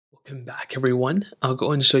Welcome back everyone. I'll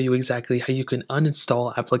go and show you exactly how you can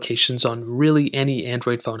uninstall applications on really any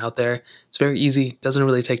Android phone out there. It's very easy, doesn't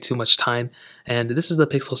really take too much time, and this is the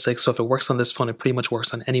Pixel 6, so if it works on this phone, it pretty much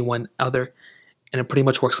works on any one other, and it pretty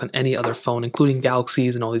much works on any other phone, including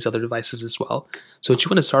Galaxies and all these other devices as well. So what you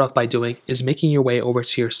want to start off by doing is making your way over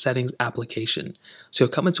to your settings application. So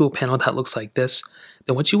you'll come into a panel that looks like this.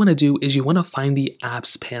 Then what you want to do is you want to find the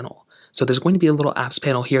apps panel. So there's going to be a little apps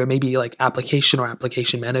panel here, maybe like application or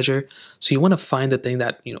application manager. So you want to find the thing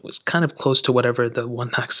that is kind of close to whatever the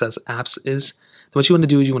one that says apps is. Then what you want to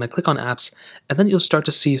do is you want to click on apps, and then you'll start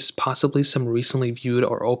to see possibly some recently viewed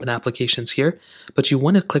or open applications here. But you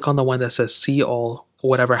want to click on the one that says see all,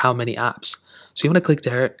 whatever, how many apps. So you want to click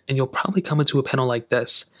there, and you'll probably come into a panel like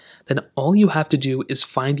this. Then all you have to do is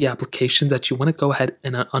find the applications that you want to go ahead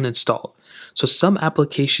and uninstall. So some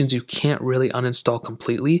applications you can't really uninstall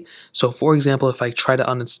completely. So for example, if I try to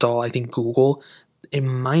uninstall, I think Google, it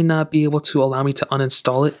might not be able to allow me to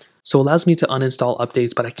uninstall it. So it allows me to uninstall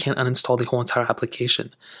updates, but I can't uninstall the whole entire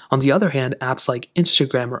application. On the other hand, apps like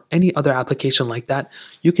Instagram or any other application like that,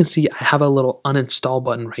 you can see I have a little uninstall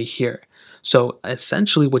button right here. So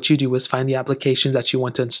essentially what you do is find the applications that you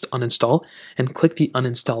want to uninstall and click the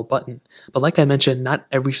uninstall button. But like I mentioned, not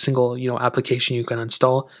every single application you can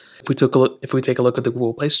install. If we take a look at the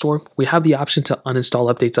Google Play Store, we have the option to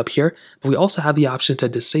uninstall updates up here, but we also have the option to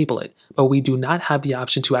disable it. But we do not have the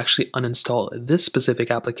option to actually uninstall this specific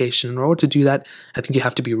application. In order to do that, I think you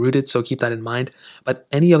have to be rooted, so keep that in mind. But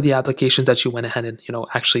any of the applications that you went ahead and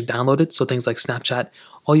actually downloaded, so things like Snapchat,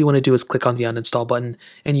 all you want to do is click on the uninstall button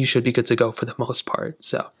and you should be good to go for the most part.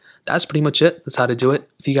 So that's pretty much it. That's how to do it.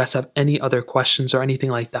 If you guys have any other questions or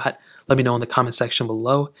anything like that, let me know in the comment section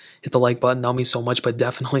below. Hit the like button, that'll mean so much, but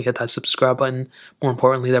definitely hit that subscribe button. More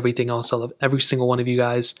importantly, everything else, I love every single one of you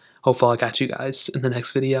guys. Hopefully I'll catch you guys in the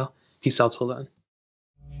next video. Peace out till then.